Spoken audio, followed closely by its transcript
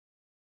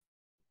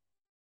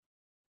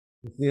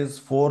This is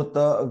fourth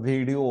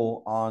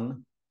video on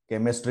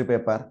chemistry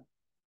paper.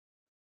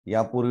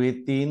 यापूर्वी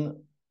 3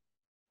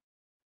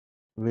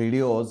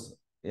 videos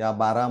या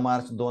 12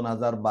 मार्च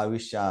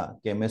 2022च्या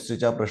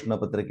केमिस्ट्रीच्या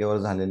प्रश्नपत्रिकेवर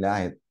झालेल्या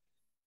आहेत.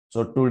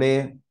 So today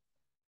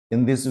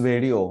in this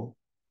video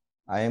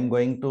I am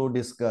going to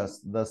discuss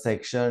the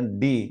section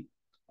D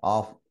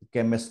of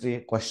chemistry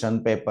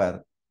question paper.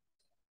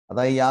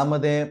 आता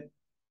यामध्ये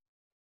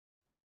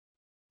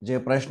जे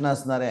प्रश्न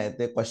असणार आहेत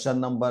ते question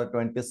number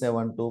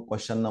 27 to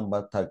question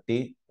number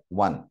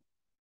 31.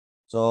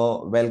 So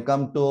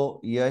welcome to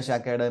Yash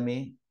academy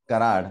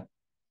Karad.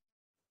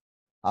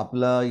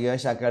 आपलं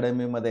यश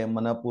अकॅडमी मध्ये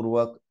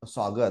मनपूर्वक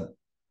स्वागत.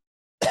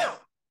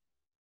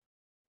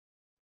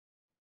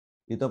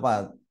 इथं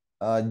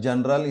पहा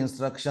general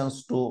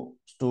instructions to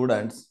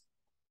students.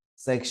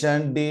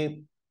 Section D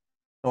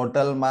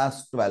total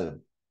mass 12.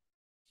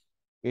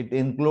 It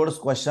includes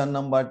question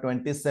number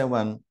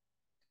 27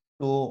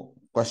 to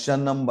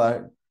question number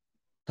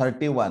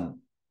 31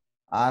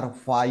 are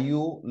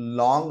 5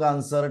 long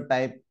answer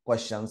type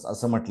questions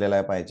असं म्हटलेलं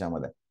आहे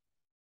पाहिच्यामध्ये.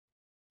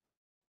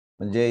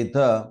 म्हणजे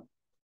इथं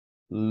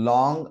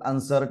लॉंग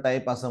आन्सर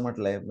टाइप असं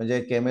म्हटलंय. म्हणजे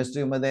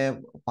केमिस्ट्रीमध्ये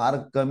फार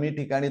कमी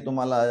ठिकाणी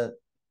तुम्हाला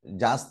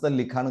जास्त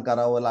लिखाण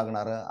करावं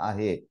लागणार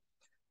आहे.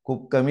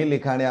 खूप कमी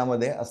लिखाण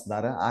यामध्ये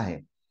असणार आहे.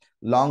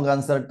 Long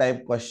answer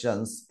type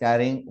questions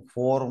carrying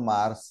 4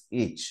 marks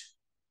each.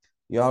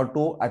 You have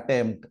to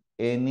attempt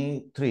any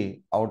 3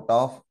 out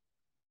of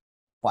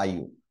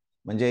 5.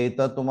 म्हणजे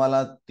इथं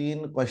तुम्हाला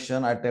 3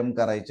 क्वेश्चन अटेम्प्ट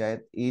करायचे आहेत.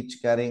 इच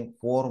carrying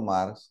 4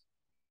 marks.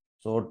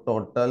 So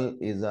total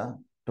is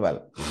 12.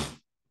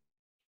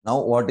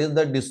 Now what is the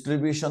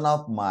distribution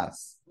of marks.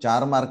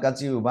 4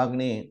 मार्काची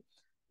विभागणी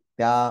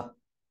त्या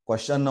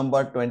question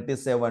number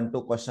 27 to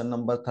question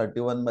number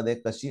 31 मध्ये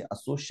कशी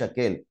असू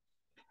शकेल.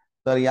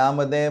 तर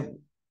यामध्ये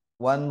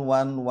 1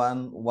 1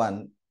 1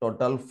 1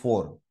 टोटल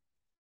 4.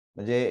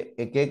 म्हणजे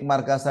एक एक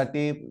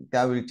मार्कासाठी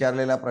त्या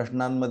विचारलेल्या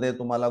प्रश्नांमध्ये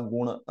तुम्हाला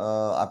गुण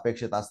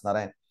अपेक्षित असणार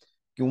आहे.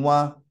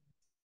 किंवा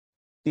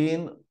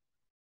 3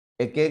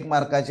 एक एक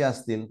मार्काचे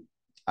असतील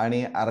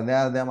आणि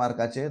अर्ध्या अर्ध्या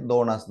मार्काचे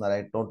 2 असणार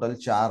आहे. टोटल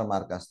 4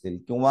 मार्क असतील.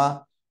 किंवा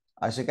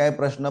असे काही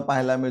प्रश्न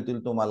पाहायला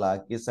मिळतील तुम्हाला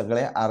की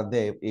सगळे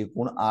अर्धे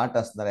एकूण 8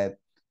 असणार आहेत.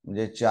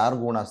 म्हणजे 4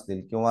 गुण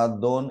असतील. किंवा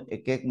 2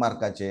 एक एक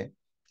मार्काचे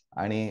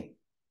आणि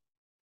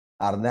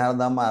अर्धा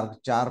अर्धा मार्क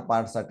 4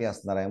 पार्ट साठी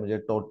असणार आहे. म्हणजे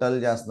टोटल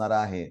जे असणार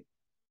आहे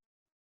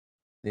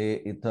ते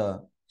इथं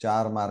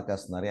 4 मार्क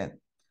असणारे आहेत.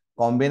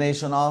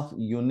 Combination of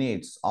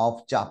units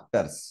of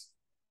chapters.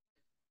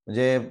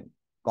 म्हणजे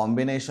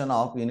combination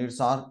of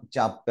units of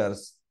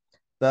chapters.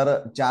 तर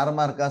 4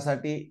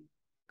 मार्कासाठी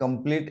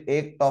कंप्लीट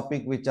एक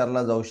टॉपिक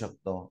विचारला जाऊ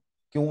शकतो.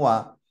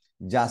 किंवा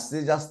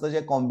जास्तीत जास्त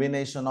जे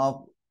कॉम्बिनेशन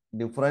ऑफ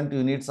डिफरंट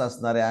युनिट्स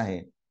असणारे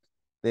आहे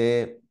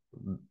ते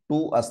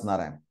 2 असणार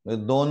आहे.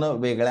 म्हणजे 2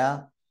 वेगळ्या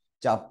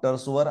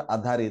चॅप्टर्सवर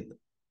आधारित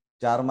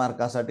 4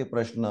 मार्कासाठी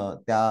प्रश्न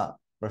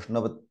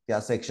त्या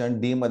सेक्शन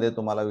डी मध्ये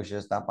तुम्हाला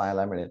विशेषतः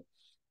पाहायला मिळेल.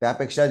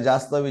 त्यापेक्षा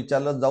जास्त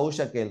विचारलं जाऊ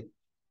शकेल,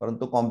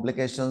 परंतु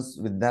कॉम्प्लिकेशन्स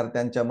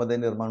विद्यार्थ्यांच्या मध्ये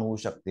निर्माण होऊ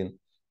शकतील.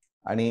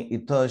 आणि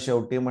इथं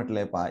शेवटी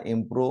म्हटलंय पहा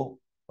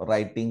इम्प्रूव्ह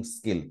रायटिंग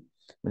स्किल.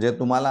 म्हणजे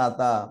तुम्हाला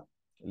आता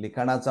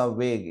लिखाणाचा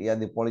वेग या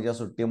दिवाळीच्या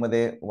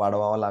सुट्टीमध्ये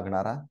वाढवावा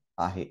लागणारा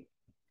आहे.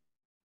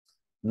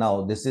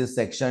 Now this is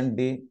section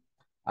D.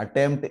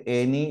 Attempt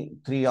any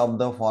 3 of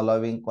the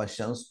following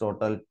questions.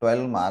 Total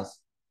 12 marks.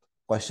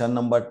 Question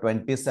number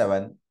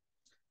 27.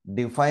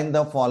 Define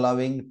the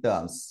following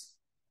terms: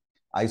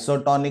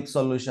 isotonic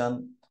solution,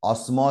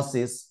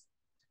 osmosis,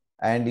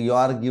 and you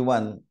are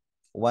given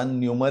one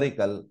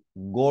numerical.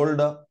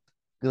 Gold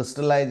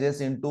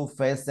crystallizes into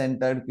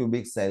face-centered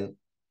cubic cell.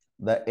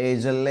 The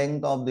age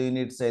length of the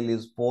unit cell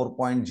is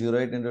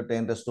 4.08 into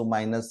 10 raised to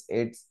minus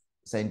 8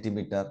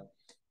 centimeter.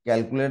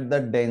 Calculate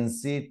the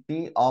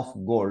density of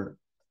gold.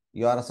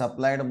 You are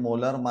supplied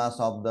molar mass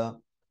of the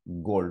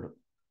gold.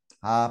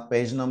 हा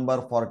page number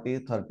 40,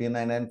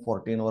 39 आणि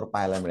 14 वर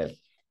पाहायला मिळेल.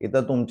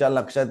 इथं तुमच्या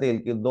लक्षात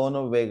येईल की 2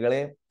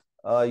 वेगळे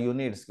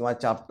युनिट्स किंवा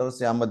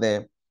चॅप्टर्स यामध्ये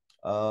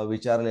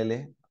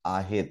विचारलेले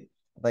आहेत.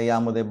 आता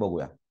यामध्ये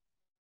बघूया.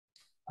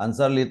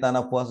 आन्सर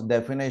लिहिताना first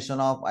definition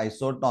of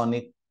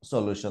आयसोटॉनिक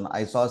solution.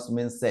 आयसॉस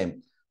means same.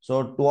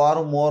 So 2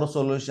 or more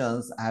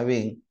solutions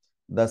having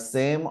the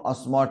same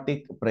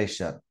osmotic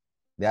pressure.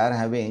 They are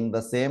having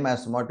the same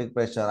osmotic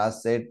pressure are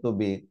said to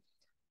be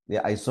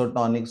the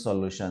isotonic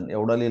solution.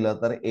 एवढं लिहिलं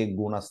तर 1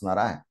 गुण असणार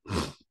आहे.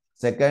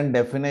 Second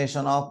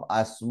definition of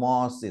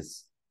osmosis.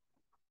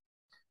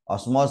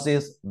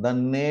 Osmosis, the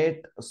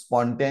net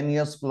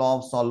spontaneous flow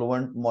of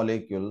solvent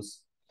molecules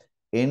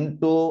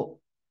into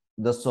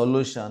the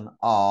solution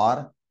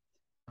or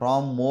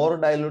from more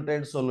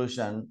diluted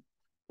solution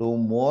to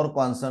more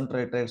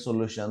concentrated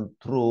solution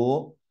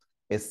through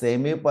a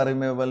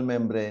semi-permeable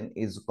membrane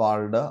is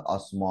called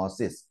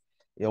osmosis.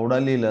 एवढं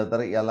लिहिलं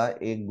तर याला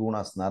 1 गुण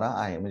असणारा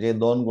आहे. म्हणजे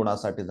 2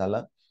 गुणासाठी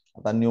झालं.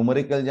 आता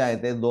न्यूमरिकल जे आहे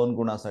ते 2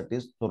 गुणासाठी.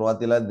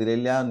 सुरुवातीला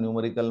दिलेल्या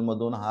न्यूमरिकल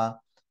मधून हा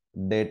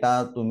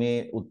डेटा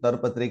तुम्ही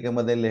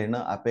उत्तरपत्रिकेमध्ये लिहिणं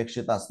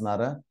अपेक्षित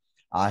असणार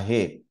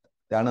आहे.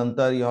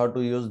 त्यानंतर you have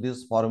to use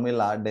this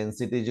formula,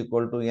 density is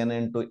equal to N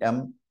into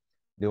M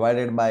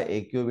divided by A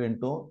cube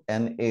into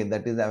N A,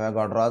 that is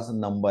ॲव्होगाड्रोज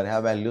number. ह्या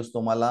व्हॅल्यूज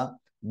तुम्हाला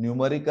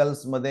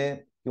न्यूमरिकल्स मध्ये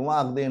किंवा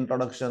अगदी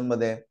इंट्रोडक्शन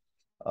मध्ये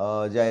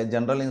जे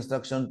जनरल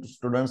इन्स्ट्रक्शन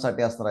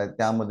स्टुडंटसाठी असणार आहेत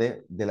त्यामध्ये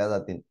दिल्या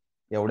जातील.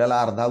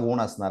 एवढ्याला अर्धा गुण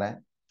असणार आहे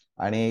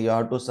आणि you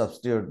have to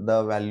substitute the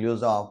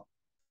values of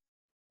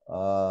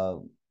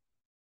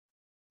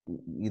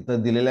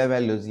इथं दिलेल्या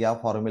व्हॅल्यूज या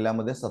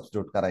फॉर्म्युल्यामध्ये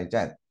सबस्टिट्यूट करायच्या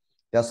आहेत.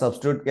 त्या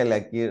सबस्टिट्यूट केल्या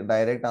की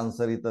डायरेक्ट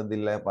आन्सर इथं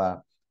दिलाय पहा.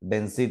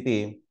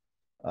 डेन्सिटी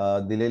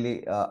दिलेली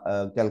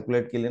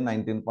कॅल्क्युलेट केली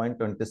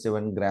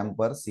 19.27 ग्रॅम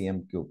पर सीएम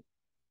क्यूब.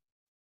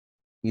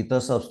 इथं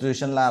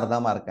सबस्टिट्यूशनला अर्धा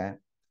मार्क आहे.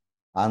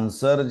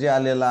 आन्सर जे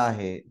आलेला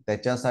आहे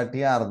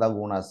त्याच्यासाठी अर्धा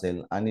गुण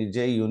असेल आणि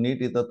जे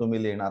युनिट इथं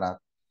तुम्ही लिहिणार आहात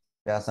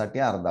त्यासाठी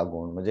अर्धा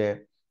गुण, म्हणजे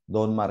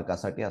 2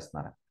 मार्कासाठी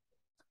असणार आहे.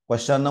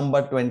 Question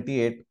number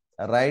 28,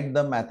 write the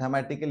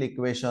mathematical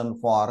equation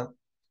for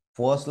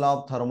first law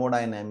of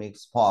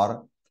thermodynamics for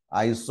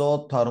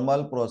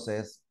isothermal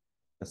process,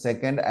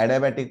 second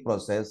adiabatic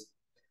process,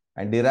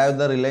 and derive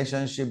the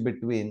relationship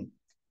between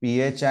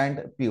pH and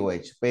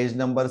pOH. Page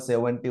number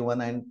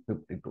 71 and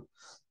 52.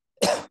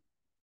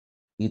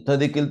 इथं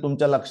देखील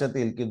तुमच्या लक्षात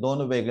येईल की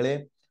 2 वेगळे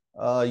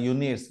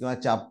युनिट्स किंवा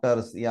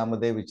चॅप्टर्स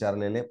यामध्ये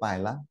विचारलेले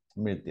पाहायला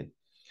मिळतील.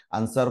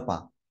 आन्सर पहा.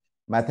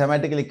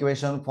 Mathematical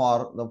equation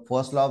for the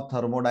first law of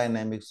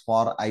thermodynamics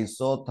for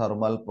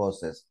isothermal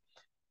process.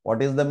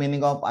 What is the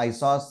meaning of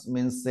isos?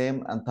 Means same,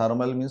 and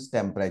thermal means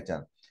temperature.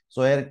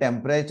 So here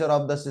temperature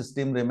of the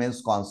system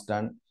remains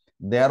constant.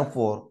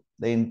 Therefore,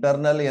 the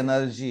internal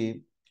energy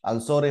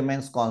also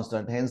remains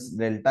constant. Hence,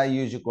 delta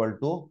U is equal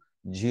to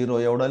 0.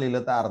 एवढं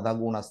लिहिलं तर अर्धा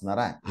गुण असणार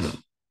आहे.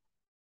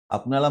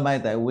 आपल्याला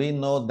माहित आहे, वी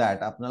नो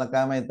दॅट, आपल्याला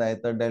काय माहित आहे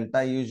तर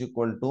delta U is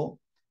equal to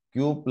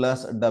Q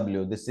plus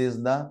W. This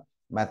is the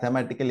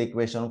mathematical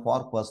equation for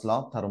first law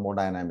of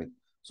thermodynamics.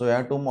 So you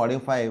have to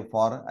modify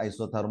for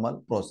isothermal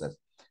process.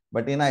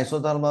 But in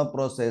isothermal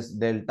process,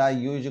 delta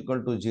U is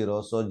equal to 0.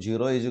 So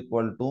 0 is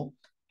equal to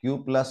Q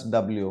plus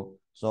W.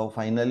 So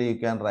finally you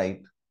can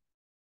write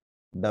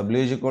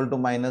W is equal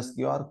to minus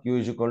Q or Q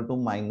is equal to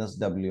minus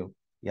W.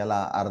 याला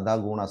अर्धा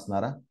गुण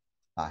असणारा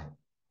आहे.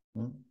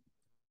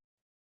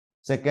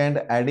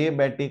 Second,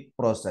 adiabatic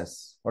process.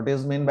 What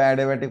is mean by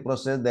adiabatic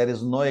process? There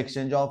is no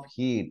exchange of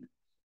heat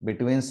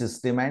between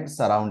system and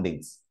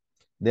surroundings.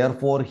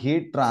 Therefore,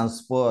 heat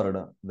transferred,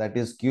 that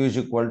is Q is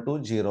equal to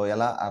 0.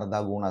 याला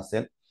अर्धा गुण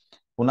असेल.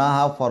 पुन्हा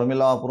हा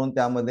फॉर्म्युला वापरून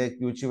त्यामध्ये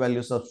Q ची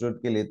व्हॅल्यू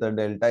सबस्टिट्यूट केली तर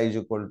delta is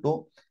equal to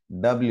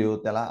W,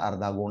 त्याला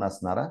अर्धा गुण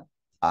असणारा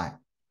आहे.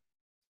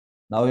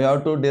 Now you have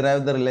to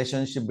derive the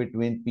relationship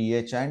between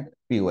pH and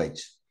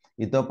pOH.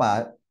 इथं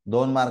पहा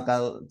 2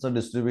 मार्काचं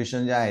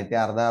डिस्ट्रीब्युशन जे आहे ते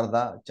अर्धा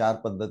अर्धा 4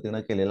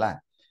 पद्धतीने केलेलं आहे.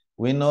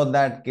 We know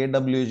that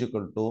Kw is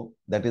equal to,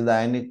 that is the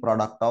ionic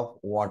product of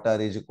water,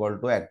 is equal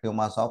to active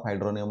mass of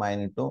hydronium ion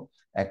into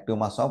active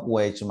mass of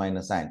OH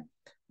minus ion.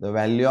 The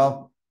value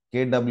of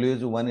Kw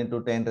is 1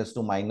 into 10 raised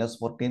to minus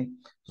 14.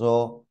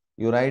 So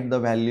you write the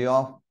value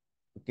of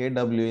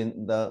Kw in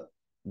the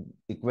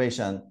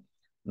equation.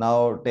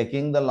 Now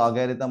taking the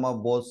logarithm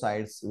of both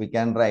sides, we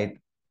can write,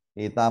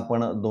 इथं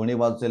आपण दोन्ही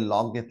बाजूचे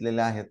log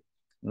घेतलेले आहेत.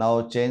 Now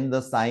change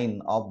the sign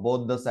of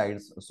both the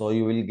sides, so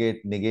you will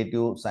get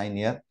negative sign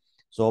here.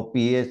 So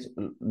pH,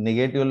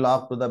 negative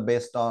log to the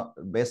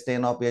base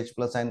 10 of H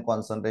plus ion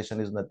concentration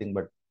is nothing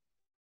but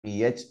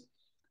pH,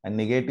 and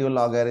negative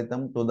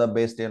logarithm to the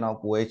base 10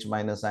 of OH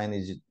minus ion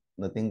is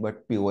nothing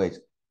but pOH.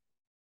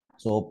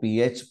 So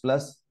pH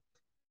plus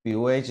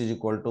pOH is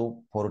equal to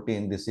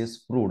 14. This is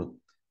proved.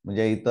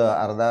 म्हणजे इथं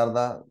अर्धा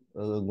अर्धा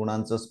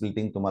गुणांचं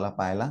splitting तुम्हाला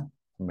पाहायला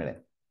मिळेल.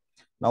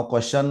 Now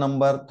question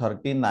number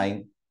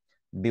 39.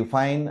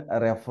 Define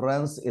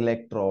reference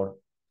electrode.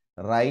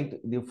 Write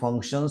the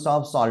functions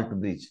of salt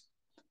bridge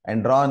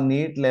and draw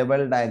neat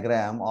label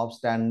diagram of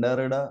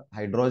standard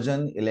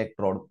hydrogen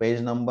electrode.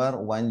 Page number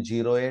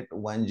 108,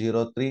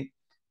 103,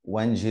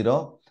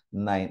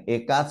 109.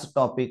 एकाच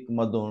topic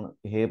मधून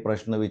हे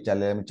प्रश्न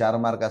विचारले. 4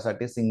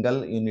 मार्कासाठी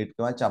सिंगल युनिट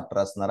किंवा चॅप्टर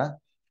असणारा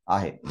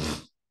आहे.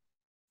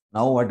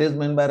 Now what is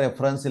mean by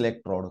reference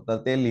electrode?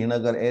 तर ते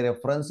लिहिणं गर. ए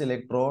reference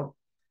electrode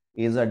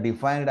is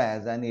defined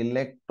as an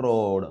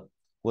electrode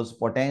whose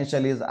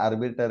potential is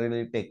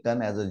arbitrarily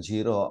taken as a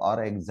 0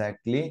 or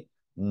exactly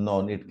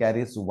known. It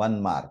carries 1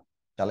 mark.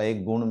 त्याला 1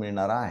 गुण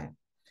मिळणार आहे.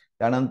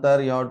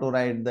 त्यानंतर you have to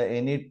write the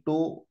any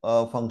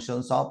 2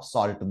 functions of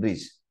salt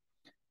bridge.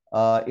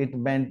 It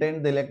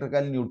maintains the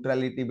electrical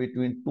neutrality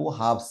between 2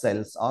 half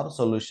cells or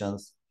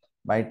solutions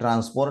by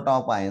transport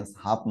of ions,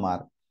 half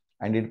mark,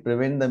 and it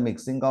prevents the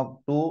mixing of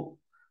 2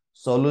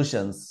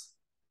 solutions.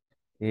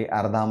 हे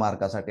अर्धा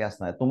मार्कासाठी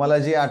असणार. तुम्हाला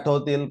जे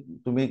आठवतील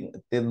तुम्ही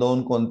ते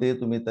 2 कोणते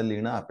तुम्ही तर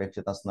लिहिणं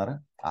अपेक्षित असणार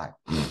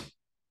आहे.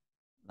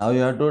 Now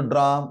you have to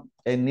draw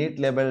a NEET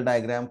label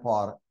diagram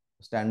for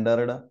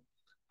standard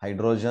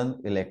hydrogen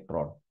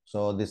electrode.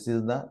 So this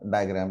is the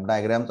diagram.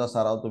 डायग्रामचा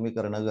सराव तुम्ही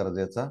करणं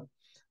गरजेचं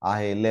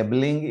आहे.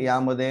 लेबलिंग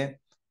यामध्ये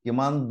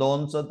किमान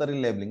 2चं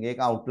तरी लेबलिंग, एक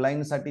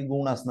आउटलाईन साठी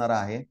गुण असणार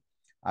आहे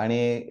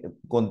आणि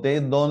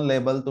कोणतेही 2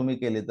 लेबल तुम्ही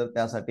केले तर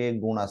त्यासाठी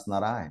 1 गुण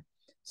असणार आहे.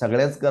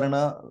 सगळेच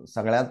करणं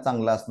सगळ्यात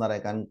चांगलं असणार आहे,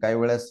 कारण काही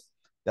वेळेस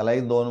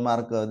त्यालाही 2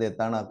 मार्क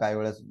देताना काही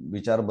वेळेस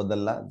विचार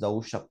बदलला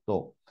जाऊ शकतो.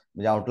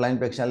 म्हणजे आउटलाईन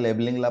पेक्षा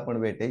लेबलिंगला पण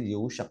वेटेज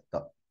येऊ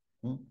शकतं.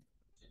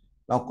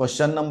 Now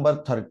question number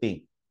 30.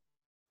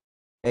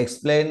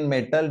 Explain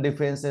metal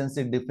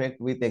deficiency defect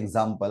with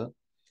example.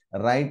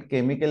 Write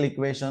chemical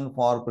equation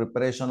for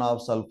preparation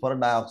of sulfur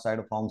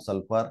dioxide from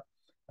sulfur.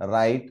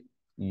 Write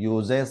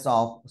uses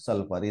of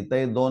sulfur.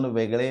 इथे 2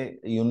 वेगळे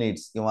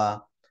युनिट्स किंवा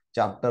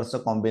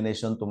चॅप्टरचं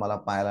कॉम्बिनेशन तुम्हाला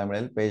पाहायला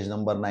मिळेल. Page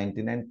number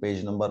 99,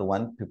 page number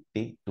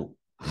 152.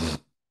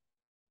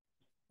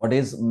 What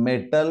is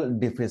metal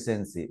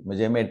deficiency?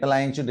 म्हणजे metal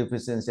आयनची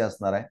deficiency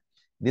असणार आहे.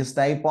 दिस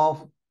type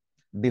of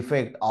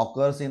defect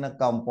occurs in a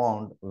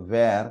compound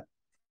wear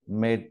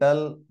metal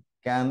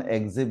can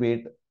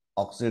exhibit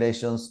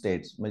oxidation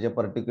states, म्हणजे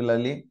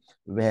पर्टिक्युलरली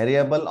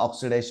व्हेरिएबल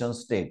ऑक्सिडेशन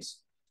स्टेट्स.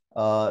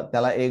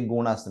 त्याला एक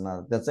गुण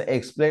असणार. त्याचं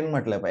एक्सप्लेन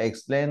म्हटलंय.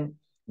 Explain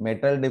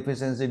metal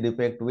deficiency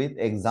defect with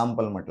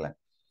example म्हटलंय.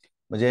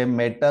 म्हणजे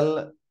metal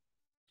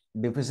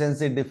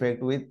deficiency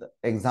defect with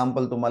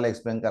example तुम्हाला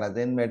एक्सप्लेन करायचं.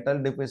 In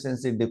metal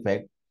deficiency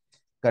defect,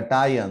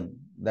 cation,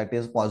 that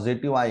is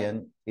positive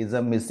ion, is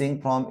a missing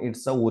from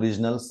its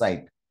original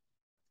site.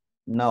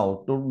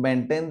 Now, to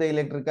maintain the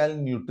electrical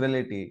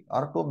neutrality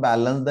or to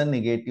balance the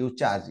negative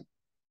charge,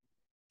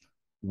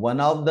 one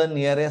of the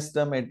nearest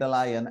metal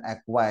ion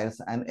acquires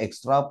an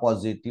extra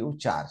positive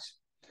charge.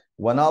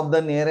 One of the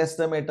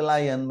nearest metal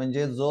ion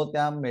म्हणजे जो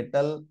त्या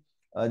metal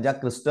ज्या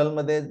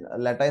क्रिस्टलमध्ये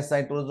lattice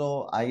साइटवर जो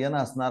ion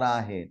असणारा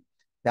आहे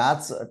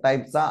त्याच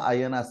टाईपचा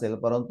आयन असेल,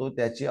 परंतु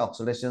त्याची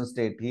ऑक्सिडेशन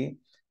स्टेट ही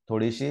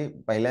थोडीशी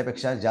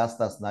पहिल्यापेक्षा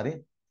जास्त असणारी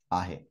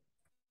आहे.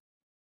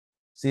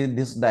 See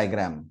this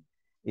diagram.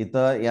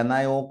 इथं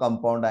NiO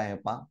कंपाऊंड आहे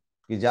पहा,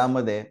 की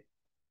ज्यामध्ये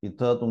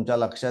इथं तुमच्या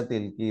लक्षात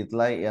येईल की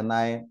इथला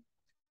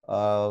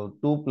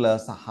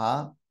Na2+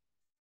 हा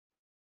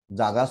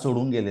जागा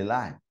सोडून गेलेला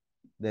आहे.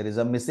 There is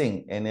a missing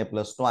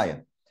Na+2 ion.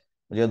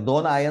 म्हणजे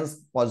 2 आयन्स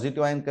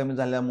पॉझिटिव्ह आयन कमी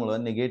झाल्यामुळे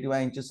निगेटिव्ह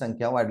आयनची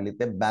संख्या वाढली.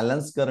 ते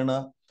बॅलन्स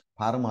करणं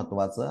फार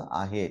महत्वाचं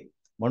आहे.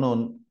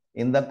 म्हणून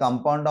in the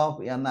compound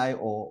of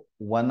NiO,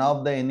 one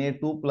of the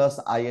Na2+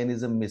 ion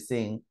is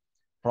missing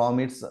from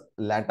its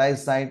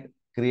lattice site,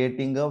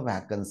 creating a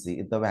vacancy.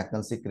 इथं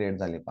व्हॅकन्सी क्रिएट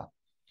झाली पहा.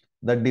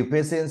 The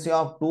deficiency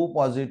of 2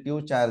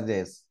 positive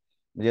charges,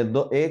 म्हणजे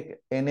एक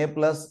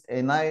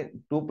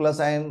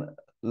Na+Ni2+ आयन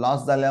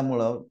लॉस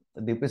झाल्यामुळं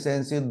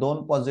डिफिशियन्सी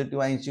 2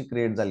 पॉझिटिव्ह आयनची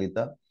क्रिएट झाली,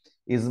 तर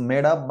is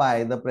made up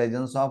by the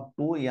presence of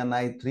 2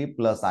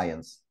 Ni3+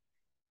 ions.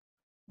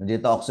 म्हणजे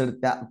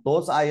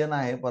तोच आयन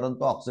आहे,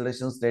 परंतु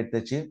ऑक्सिडेशन स्टेट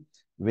त्याची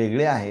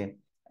वेगळी आहे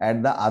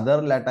at the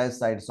other lattice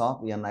sites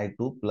of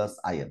Ni2+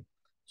 ion.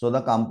 So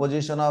the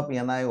composition of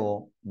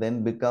NiO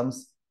then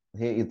becomes,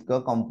 हे इतकं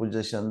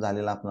कॉम्पोजिशन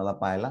झालेलं आपल्याला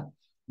पाहायला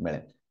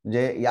मिळेल.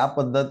 म्हणजे या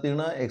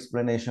पद्धतीनं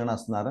एक्सप्लेनेशन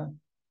असणार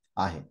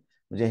आहे.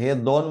 म्हणजे हे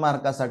 2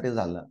 मार्कासाठी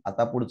झालं.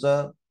 आता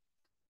पुढचं,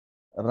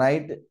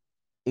 right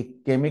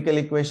chemical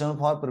equation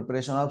for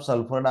preparation of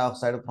sulphur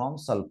dioxide from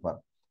sulphur.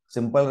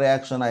 Simple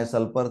reaction आहे.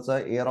 सल्फरचं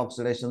एअर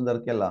ऑक्सिडेशन जर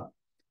केलं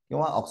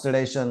किंवा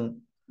oxidation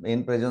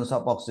in presence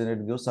of ऑक्सिडेट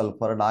give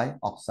sulphur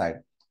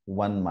dioxide,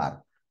 1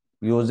 mark.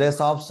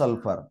 Uses of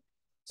sulphur.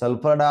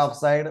 Sulphur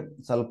dioxide,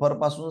 sulphur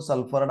पासून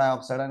सल्फर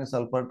डायऑक्साइड आणि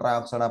सल्फर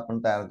ट्रायऑक्साइड आपण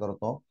तयार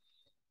करतो,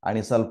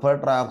 आणि sulphur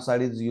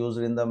ट्रायऑक्साइड is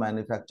used in the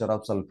manufacture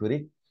of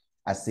sulphuric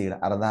acid.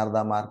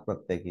 अर्धा मार्क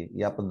प्रत्येकी.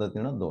 या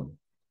पद्धतीनं 2.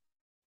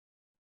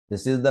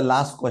 This is the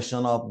last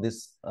question of this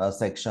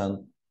section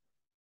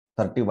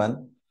 31.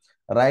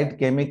 Write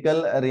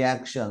chemical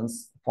reactions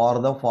for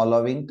the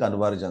following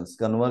conversions.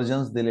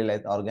 Conversions दिलेले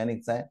आहेत.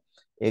 ऑर्गॅनिकचा आहे.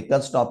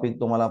 एकच टॉपिक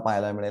तुम्हाला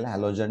पाहायला मिळेल,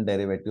 halogen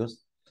derivative.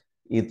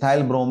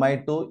 Ethyl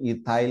bromide two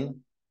ethyl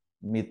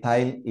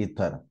methyl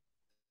इथर.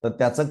 तर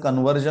त्याचं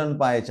कन्व्हर्जन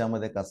पहा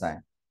याच्यामध्ये कसं आहे.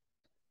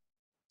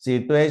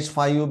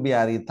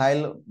 C2H5Br,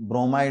 इथाइल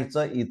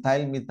ब्रोमाइडचं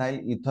इथाइल मिथाइल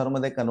इथर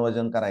मध्ये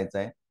कन्व्हर्जन करायचं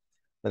आहे.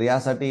 तर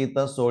यासाठी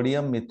इथं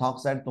सोडियम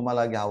मिथॉक्साइड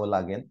तुम्हाला घ्यावं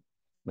लागेल.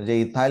 म्हणजे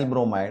इथाइल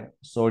ब्रोमाइड,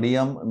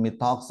 सोडियम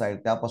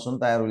मिथॉक्साइड,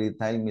 त्यापासून तयार होईल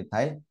इथाइल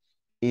मिथाइल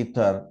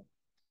इथर.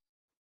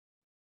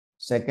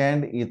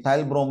 सेकंड,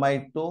 इथाइल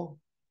ब्रोमाइड टू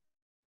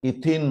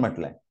इथिन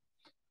म्हटलंय.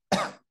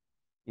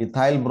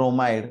 Ethyl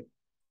bromide,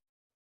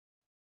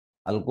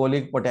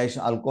 alcoholic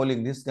potassium,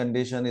 alcoholic, this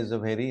condition is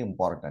very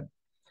important.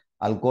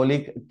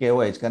 Alcoholic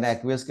KOH, कारण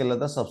ऍक्वियस केलं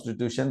तर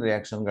सबस्टिट्यूशन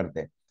रिॲक्शन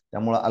घडते,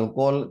 त्यामुळे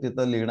अल्कोहोल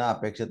तिथं लिहिणं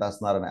अपेक्षित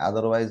असणार नाही.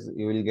 Otherwise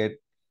you will get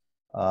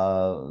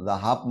the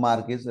half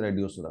mark is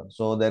reduced.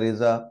 So there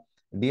is a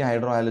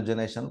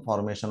डिहायड्रोहॅलोजनेशन,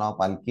 formation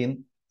of alkene,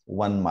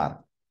 1 mark.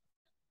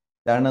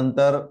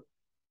 त्यानंतर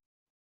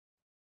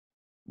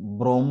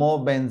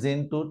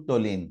ब्रोमोबेन्झिन to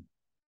toluene.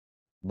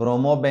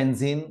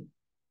 ब्रोमोबेन्झिन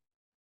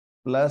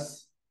plus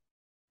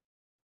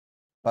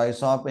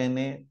twice of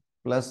Na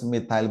plus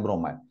methyl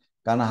bromide,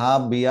 कारण हा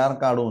Br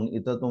काढून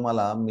इथं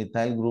तुम्हाला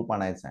मिथाइल ग्रुप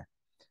आणायचा आहे.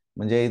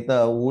 म्हणजे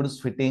इथं वुड्स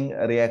फिटिंग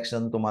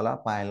रिॲक्शन तुम्हाला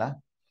पाहायला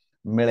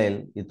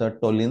मिळेल. इथं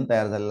टोलिन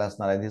तयार झालेला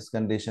असणार आहे. दिस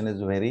condition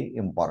is very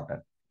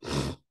important.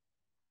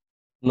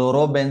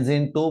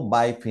 Chlorobenzene to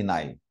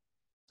बायफिनाइल,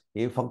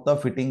 ही फक्त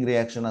फिटिंग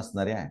रिॲक्शन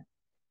असणारी आहे.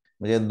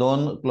 म्हणजे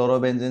 2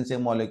 क्लोरोबेन्झिनचे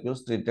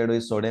molecules treated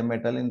with sodium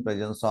metal in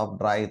presence of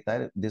dry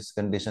इथर, दिस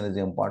condition is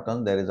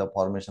important, there is a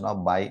formation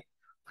of bye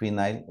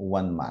phenyl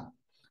 1 mark.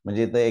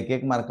 म्हणजे इथं एक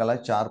एक मार्काला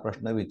 4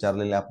 प्रश्न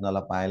विचारलेले आपल्याला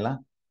पाहायला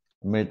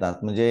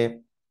मिळतात. म्हणजे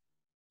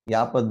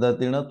या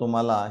पद्धतीनं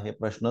तुम्हाला हे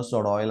प्रश्न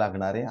सोडवावे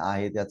लागणारे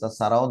आहेत. याचा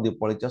सराव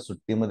दिवाळीच्या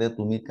सुट्टीमध्ये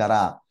तुम्ही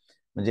करा.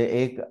 म्हणजे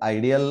एक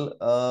आयडियल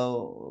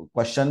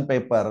क्वेश्चन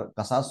पेपर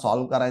कसा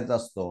सॉल्व्ह करायचा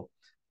असतो,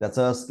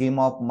 त्याचं स्कीम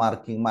ऑफ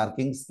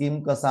मार्किंग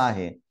स्कीम कसा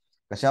आहे,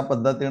 कशा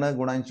पद्धतीनं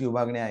गुणांची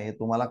विभागणी आहे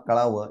तुम्हाला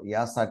कळावं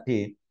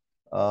यासाठी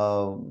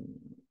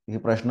ही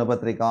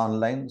प्रश्नपत्रिका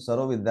ऑनलाईन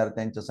सर्व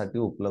विद्यार्थ्यांच्यासाठी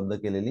उपलब्ध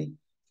केलेली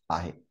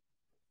आहे.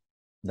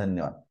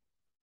 धन्यवाद.